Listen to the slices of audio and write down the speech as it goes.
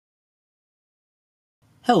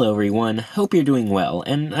Hello everyone, hope you're doing well,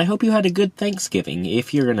 and I hope you had a good Thanksgiving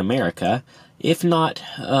if you're in America. If not,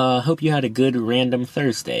 hope you had a good random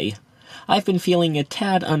Thursday. I've been feeling a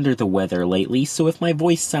tad under the weather lately, so if my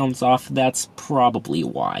voice sounds off, that's probably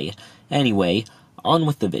why. Anyway, on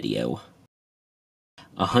with the video.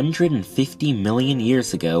 150 million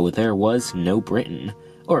years ago, there was no Britain.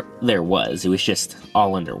 Or, there was, it was just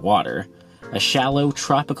all underwater. A shallow,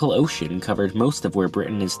 tropical ocean covered most of where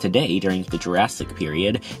Britain is today during the Jurassic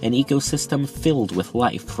period, an ecosystem filled with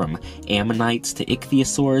life. From ammonites to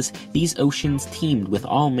ichthyosaurs, these oceans teemed with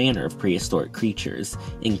all manner of prehistoric creatures,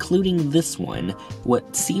 including this one,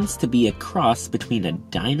 what seems to be a cross between a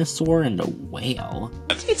dinosaur and a whale.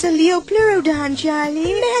 It's a Liopleurodon,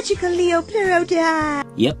 Charlie! Magical Liopleurodon!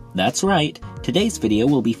 Yep, that's right. Today's video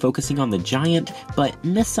will be focusing on the giant, but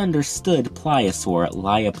misunderstood pliosaur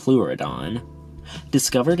Liopleurodon.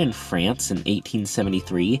 Discovered in France in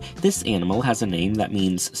 1873, this animal has a name that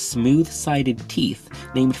means smooth-sided teeth,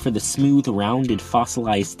 named for the smooth, rounded,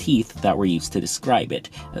 fossilized teeth that were used to describe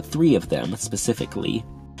it, 3 of them specifically.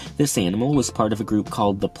 This animal was part of a group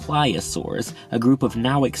called the Pliosaurs, a group of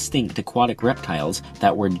now extinct aquatic reptiles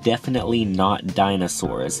that were definitely not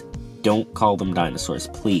dinosaurs. Don't call them dinosaurs,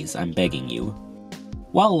 please, I'm begging you.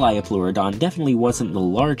 While Liopleurodon definitely wasn't the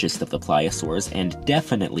largest of the pliosaurs, and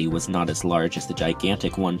definitely was not as large as the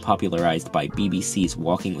gigantic one popularized by BBC's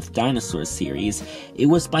Walking with Dinosaurs series, it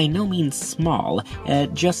was by no means small,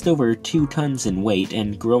 at just over 2 tons in weight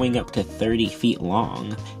and growing up to 30 feet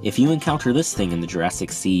long. If you encounter this thing in the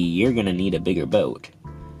Jurassic Sea, you're gonna need a bigger boat.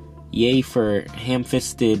 Yay for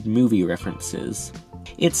ham-fisted movie references.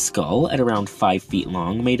 Its skull, at around 5 feet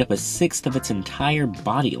long, made up a sixth of its entire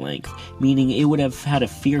body length, meaning it would have had a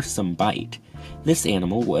fearsome bite. This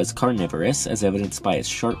animal was carnivorous, as evidenced by its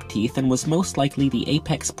sharp teeth, and was most likely the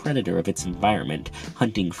apex predator of its environment,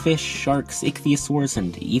 hunting fish, sharks, ichthyosaurs,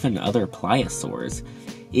 and even other pliosaurs.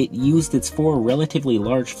 It used its 4 relatively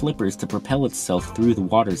large flippers to propel itself through the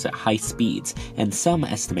waters at high speeds, and some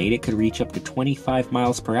estimate it could reach up to 25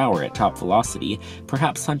 miles per hour at top velocity,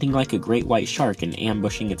 perhaps hunting like a great white shark and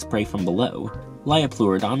ambushing its prey from below.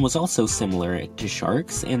 Liopleurodon was also similar to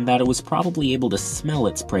sharks in that it was probably able to smell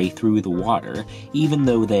its prey through the water. Even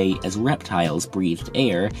though they, as reptiles, breathed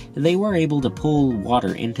air, they were able to pull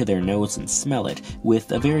water into their nose and smell it,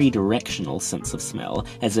 with a very directional sense of smell,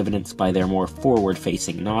 as evidenced by their more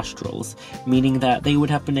forward-facing nostrils, meaning that they would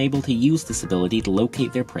have been able to use this ability to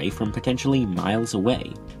locate their prey from potentially miles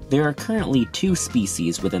away. There are currently 2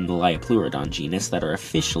 species within the Liopleurodon genus that are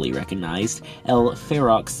officially recognized, L.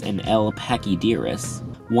 ferox and L. pachyderus.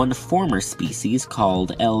 One former species,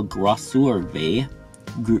 called L. grossouvrae,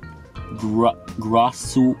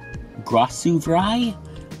 grossouvrae?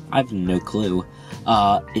 I've no clue.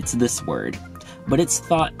 It's this word. But it's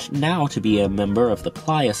thought now to be a member of the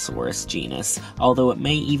Pliosaurus genus, although it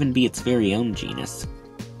may even be its very own genus.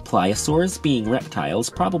 Pliosaurs, being reptiles,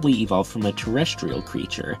 probably evolved from a terrestrial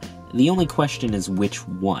creature. The only question is which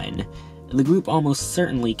one. The group almost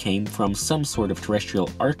certainly came from some sort of terrestrial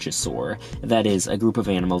archosaur, that is, a group of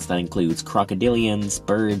animals that includes crocodilians,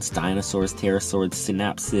 birds, dinosaurs, pterosaurs,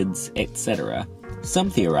 synapsids, etc. Some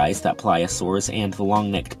theorize that pliosaurs and the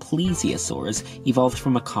long-necked plesiosaurs evolved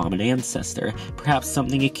from a common ancestor, perhaps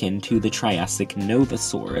something akin to the Triassic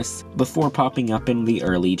Novosaurus, before popping up in the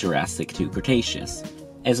early Jurassic to Cretaceous.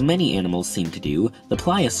 As many animals seem to do, the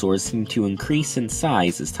pliosaurs seem to increase in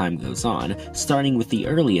size as time goes on, starting with the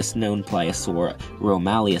earliest known pliosaur,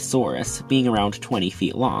 Romaliosaurus, being around 20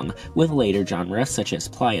 feet long, with later genera such as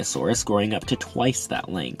Pliosaurus growing up to twice that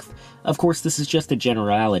length. Of course, this is just a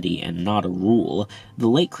generality and not a rule. The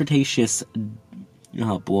late Cretaceous...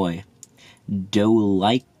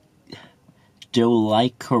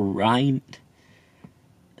 Dolichorine...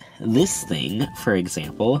 This thing, for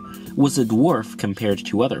example, was a dwarf compared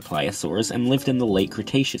to other pliosaurs and lived in the late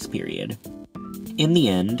Cretaceous period. In the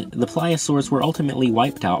end, the pliosaurs were ultimately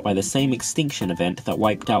wiped out by the same extinction event that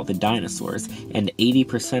wiped out the dinosaurs and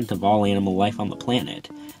 80% of all animal life on the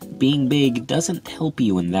planet. Being big doesn't help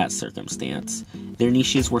you in that circumstance. Their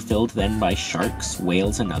niches were filled then by sharks,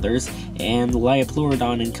 whales, and others, and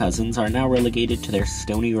Liopleurodon and cousins are now relegated to their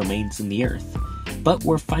stony remains in the earth. But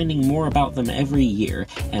we're finding more about them every year,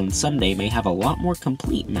 and someday may have a lot more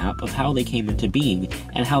complete map of how they came into being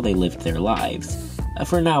and how they lived their lives.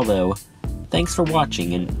 For now though, thanks for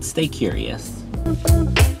watching and stay curious.